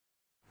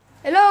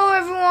Hello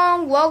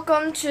everyone,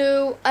 welcome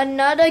to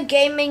another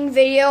gaming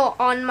video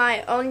on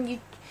my own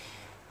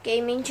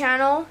gaming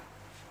channel.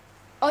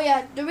 Oh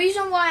yeah, the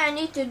reason why I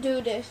need to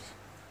do this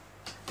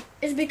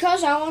is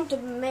because I want to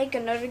make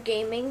another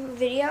gaming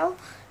video.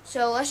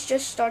 So let's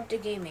just start the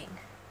gaming.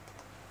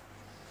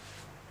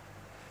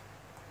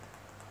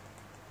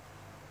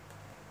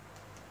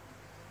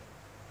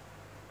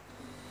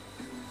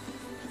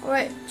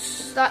 Alright,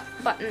 start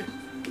button.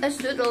 Let's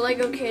do the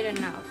Lego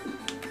Kitten now.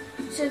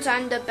 Since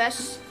I'm the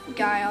best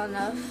guy on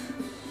earth.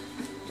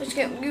 Just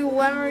get you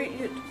whenever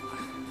you.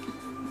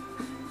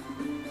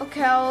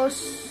 Okay,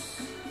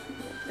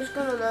 just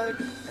gonna load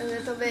a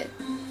little bit.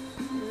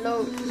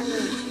 Load and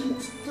then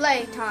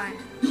play time.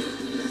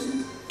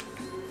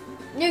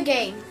 New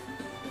game.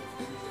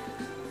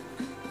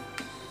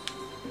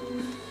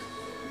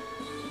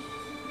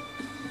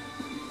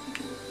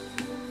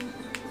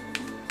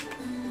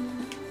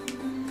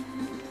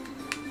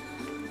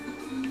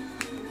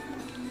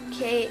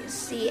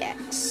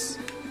 KCX.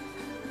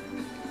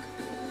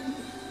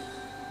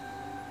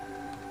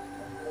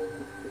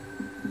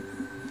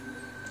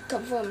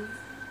 Confirm.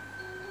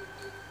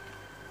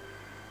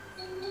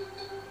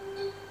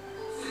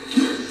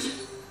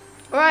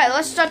 Alright,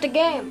 let's start the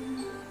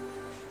game.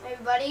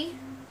 Everybody.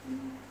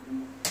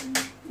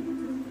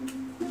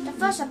 The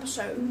first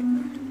episode.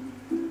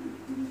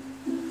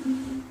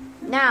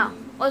 Now,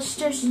 let's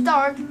just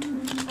start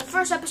the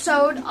first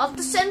episode of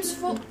the Sims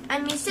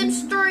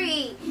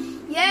 3.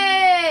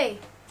 Yay!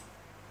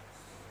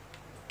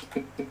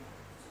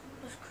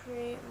 Let's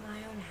create my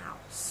own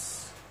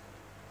house.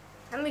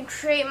 Let me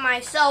create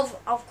myself,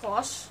 of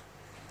course.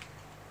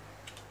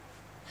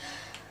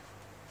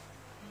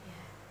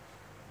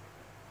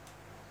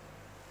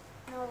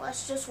 Now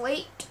let's just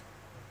wait.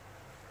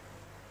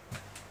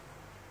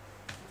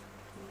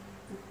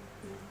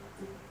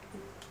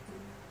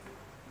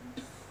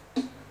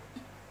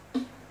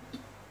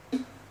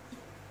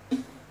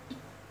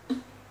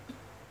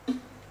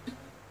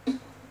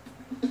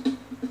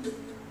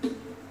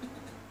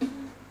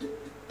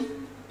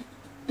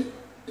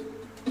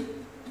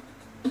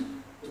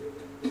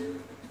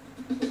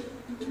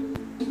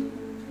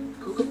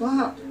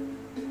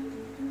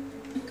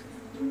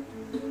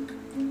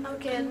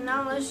 Okay,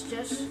 now let's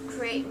just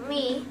create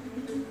me.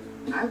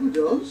 I would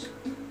those.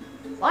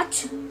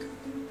 What?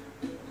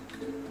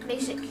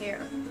 Basic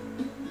here.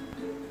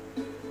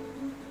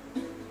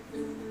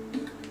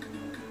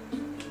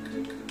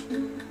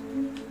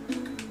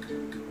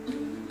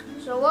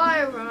 So what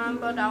I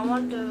remembered, I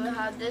want to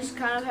have this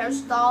kind of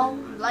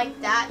hairstyle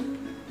like that.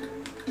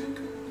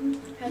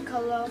 Hair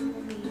color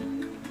will be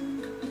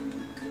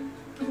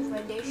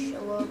reddish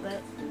a little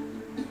bit.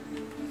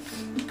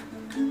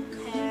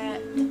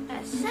 Hair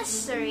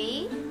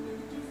accessory.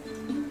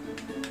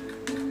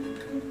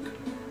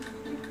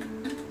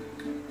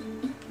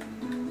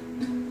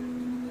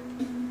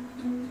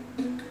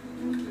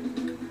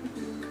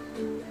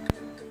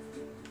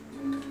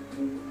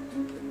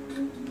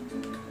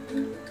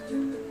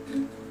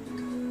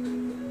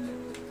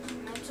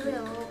 Actually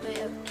a little bit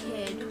of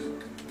kid.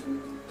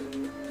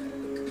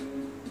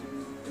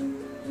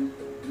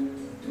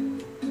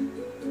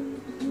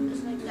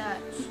 Just like that.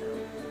 So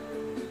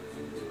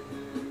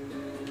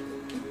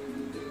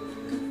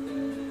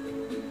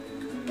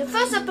the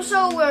first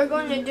episode we're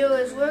going to do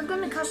is we're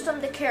going to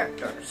custom the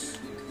characters.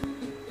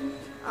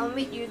 I'll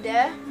meet you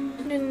there.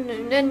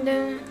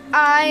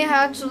 I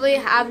actually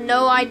have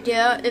no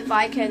idea if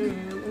I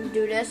can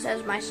do this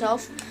as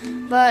myself,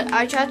 but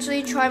I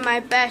actually try my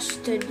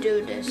best to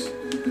do this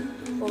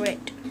for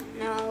it.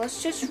 Now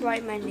let's just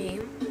write my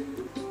name.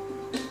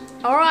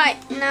 Alright,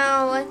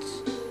 now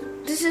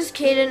this is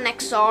Kaden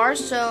XR,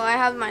 so I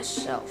have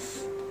myself.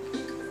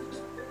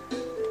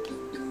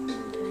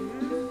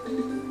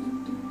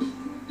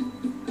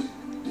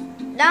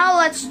 Now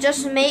let's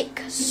just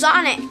make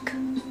Sonic.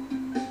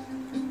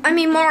 I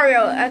mean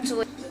Mario,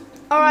 actually.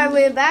 Alright,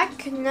 we're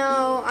back.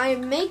 Now I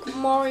make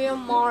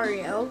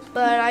Mario,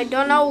 but I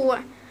don't know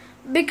what,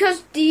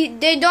 because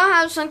they don't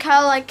have some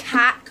kind of like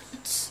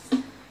caps.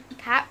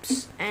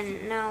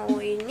 And now what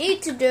we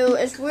need to do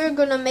is we're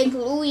gonna make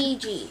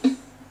Luigi.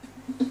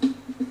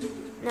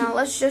 Now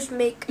let's just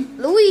make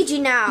Luigi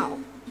now.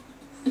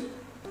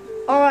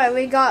 Alright,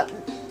 we got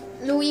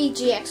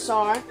Luigi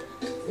XR.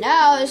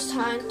 Now it's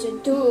time to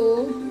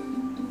do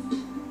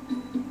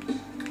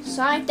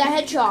Sonic the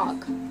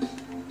Hedgehog.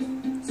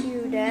 See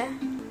you there.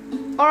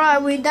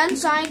 Alright, we done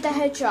Sonic the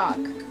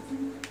Hedgehog.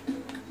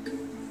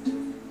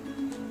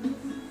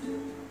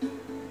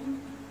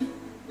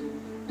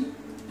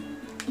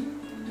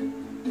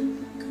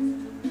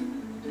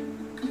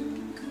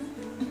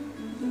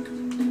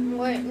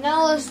 Wait,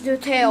 now let's do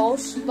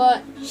Tails,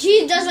 but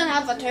he doesn't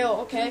have a tail,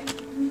 okay?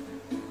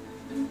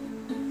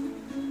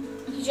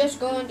 He's just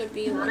going to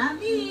be like,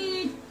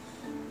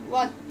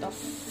 what the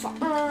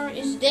fuck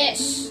is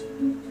this?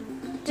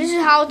 This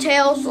is how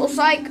Tails looks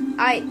like.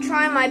 I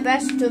try my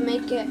best to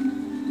make it.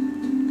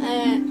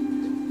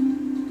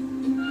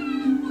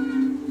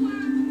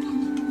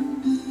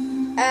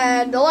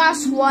 And the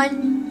last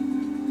one,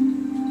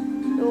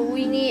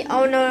 we need.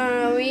 Oh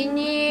no, we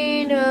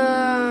need.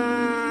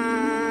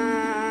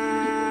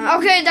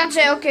 Okay, that's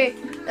it. Okay,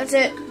 that's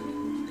it.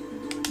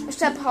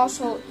 Except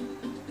household.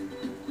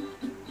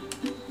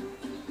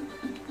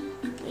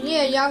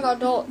 Yeah, young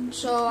adult.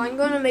 So I'm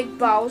gonna make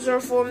Bowser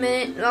for a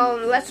minute.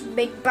 Let's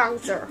make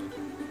Bowser.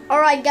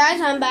 Alright guys,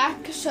 I'm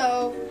back.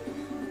 So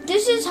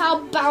this is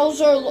how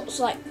Bowser looks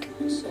like.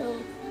 So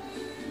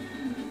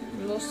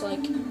it looks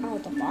like out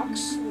of the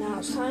box. Now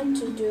it's time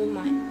to do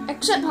my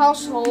except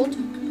household.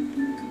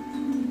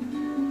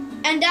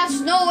 And that's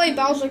no way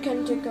Bowser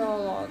can take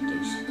all of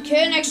these.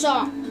 Okay, next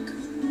song.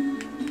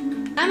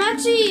 I'm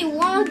actually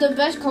one of the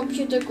best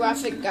computer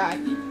graphic guy.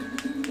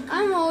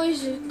 I'm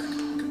always a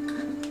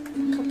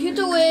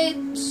computer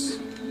wits.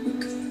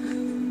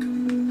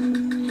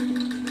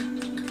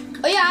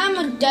 Oh yeah, I'm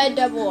a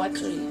Daredevil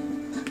actually.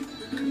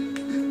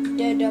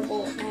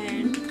 Daredevil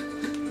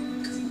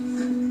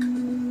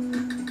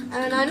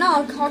and I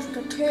know a couch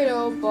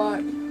potato,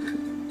 but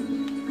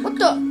what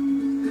the?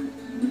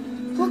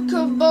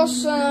 Hooker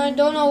boss, I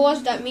don't know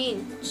what that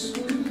means.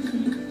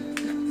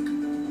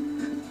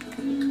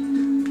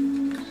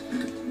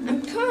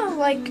 I'm kind of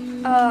like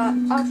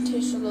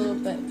artist a little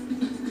bit.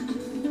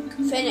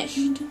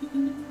 Finished.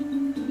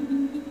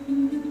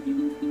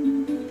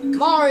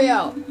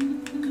 Mario.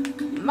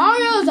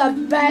 Mario's the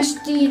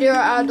best eater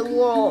out of the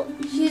world.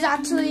 He's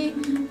actually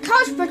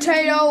couch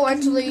potato,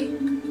 actually.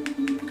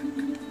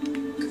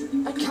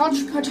 A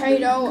couch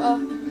potato, a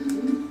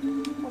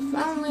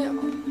family,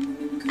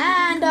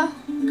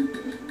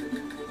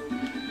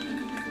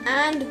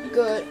 and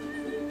good.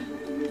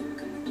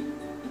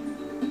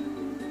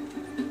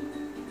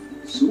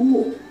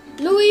 Cool.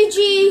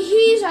 Luigi,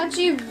 he's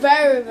actually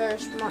very, very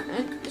smart.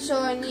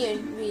 So I need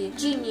to be a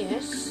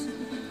genius.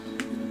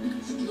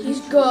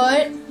 He's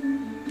good.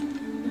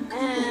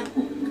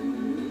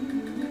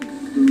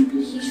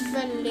 He's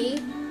friendly.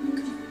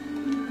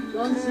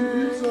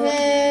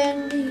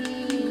 And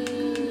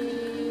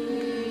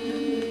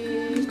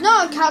he's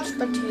not a couch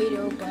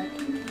potato, but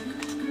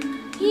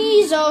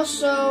he's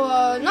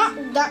also not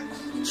that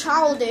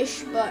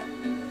childish, but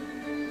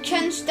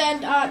can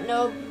stand out.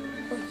 No,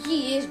 but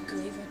he is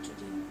brave actually.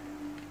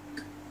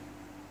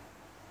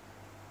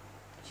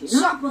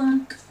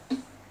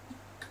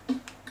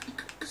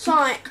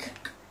 Sonic.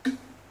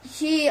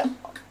 He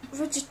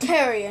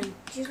vegetarian.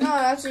 He's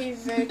not actually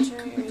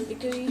vegetarian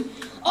because he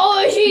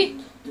always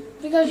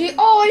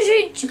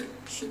eats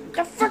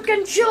the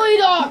freaking chili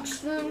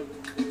dogs.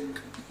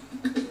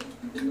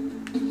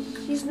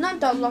 He's not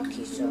that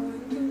lucky, so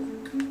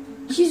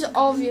he's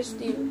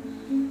obviously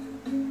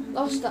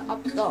lost the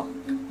up though.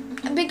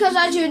 Because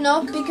as you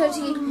know, because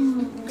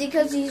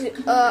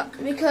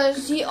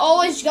he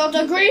always got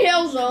the Green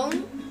Hill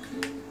Zone.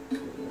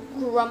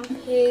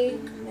 Grumpy,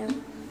 no.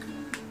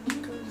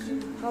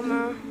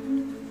 Hummer.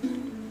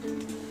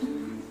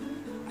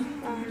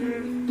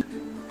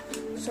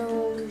 So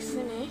we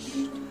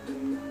finished.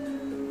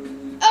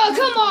 Oh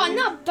come on,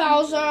 not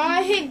Bowser!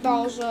 I hate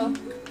Bowser.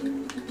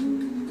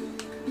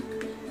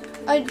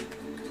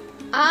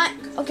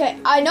 Okay,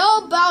 I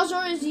know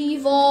Bowser is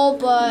evil,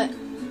 but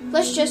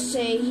let's just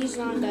say he's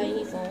not that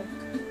evil.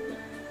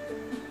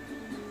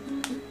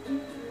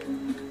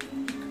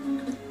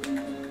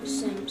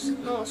 Sims.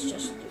 No, let's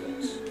just do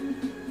it.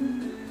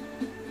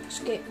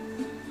 Skip.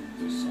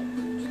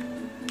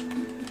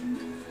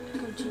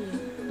 Continue.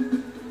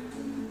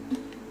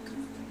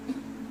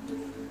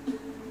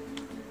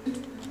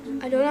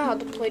 I don't know how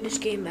to play this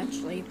game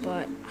actually,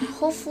 but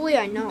hopefully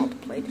I know how to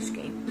play this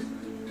game.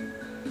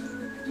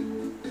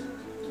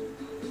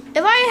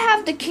 If I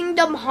have the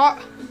Kingdom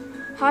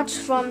Hearts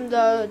from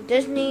the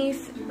Disney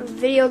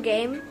video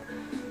game,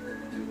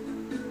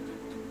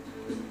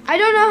 I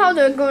don't know how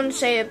they're going to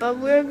say it, but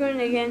we're going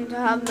to get to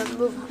have them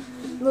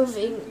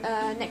moving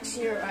next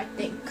year, I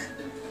think.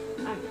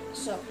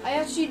 So I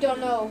actually don't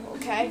know,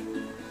 okay?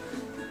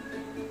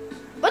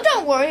 But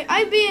don't worry,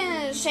 I'll be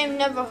in the same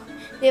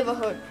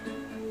neighborhood.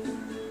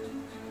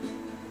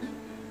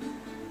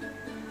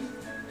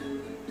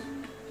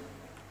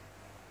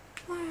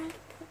 Where to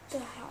put the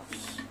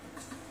house?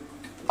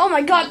 Oh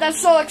my god,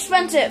 that's so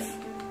expensive!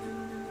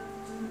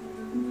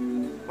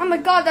 Oh my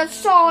god, that's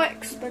so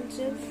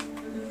expensive.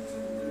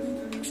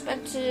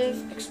 Expensive.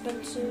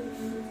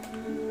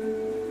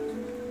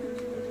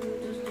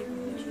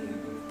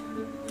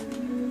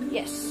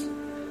 Yes.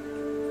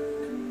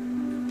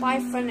 Buy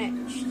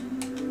finished.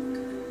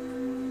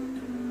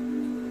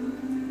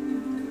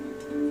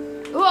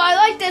 Oh, I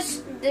like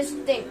this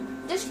thing.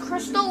 This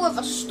crystal with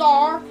a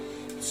star.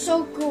 It's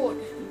so good.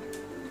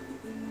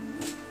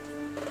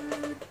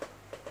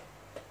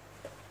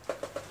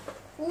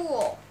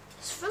 Cool.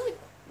 It's really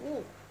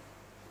cool.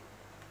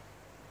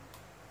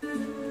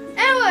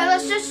 Anyway,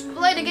 let's just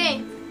play the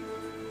game.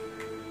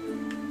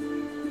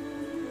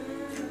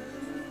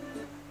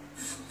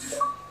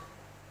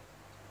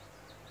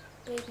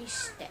 Baby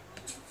step.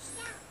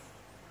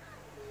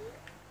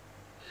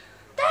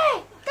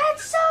 Dang,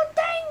 that's so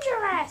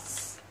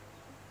dangerous.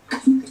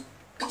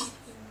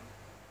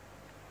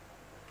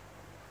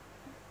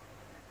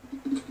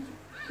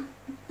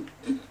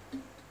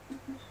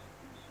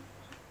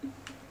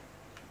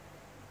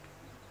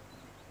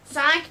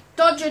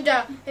 you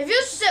down. If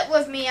you sit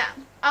with me,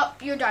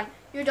 you're done.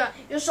 You're done.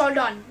 You're so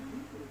done.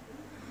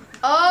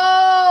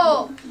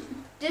 Oh,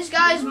 this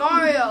guy's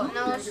Mario.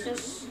 Now let's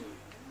just.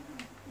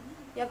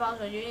 Yeah,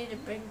 Bowser, you need to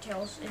bring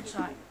Tails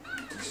inside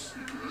this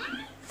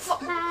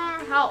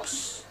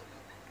house.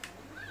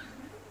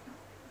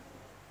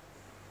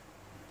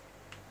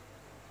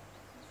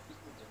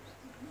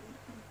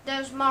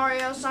 There's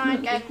Mario,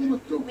 Sonic,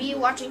 and me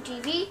watching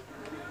TV.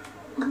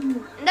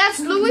 And that's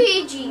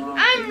Luigi.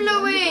 I'm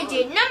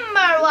Luigi,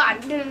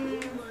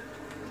 #1.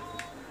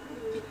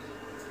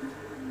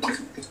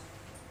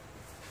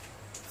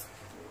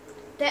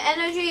 The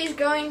energy is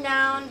going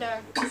down.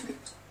 The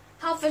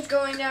health is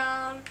going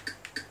down.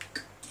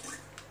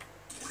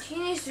 He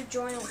needs to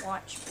join and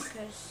watch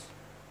because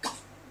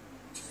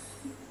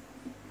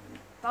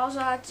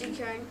Bowser had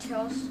securing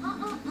Tails.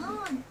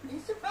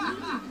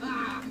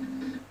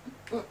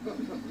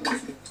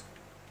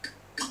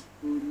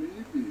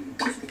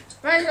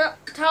 Bring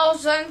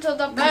Tails into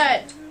the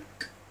bed.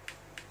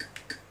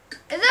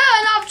 Is there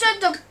an option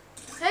to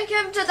take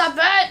him to the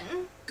bed?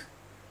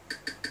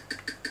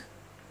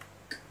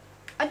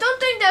 I don't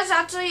think there's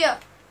actually an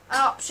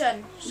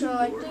option, so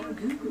I think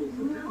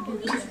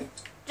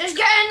just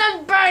get in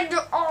the bed,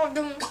 all of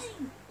them.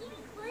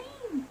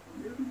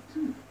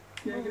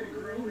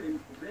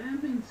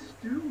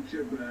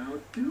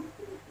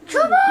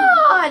 Come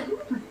on!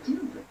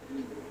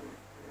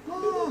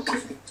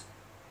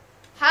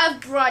 Have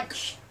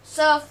brunch.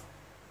 Serve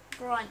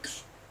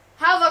brunch.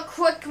 Have a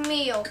quick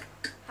meal.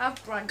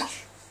 Have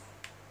brunch.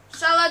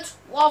 Salad,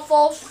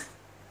 waffles,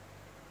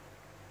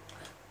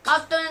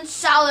 afternoon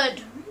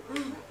salad.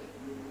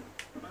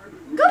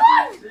 Come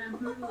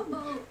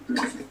on!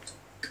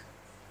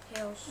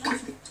 Tails.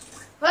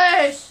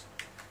 Please!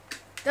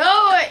 Do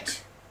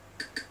it!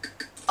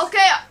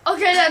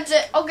 Okay, that's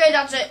it. Okay,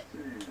 that's it.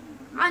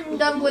 I'm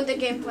done with the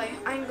gameplay.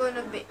 I'm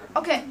gonna be...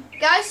 Okay,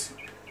 guys,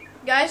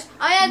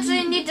 I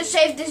actually need to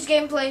save this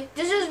gameplay.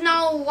 This is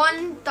now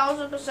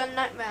 1000%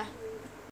 nightmare.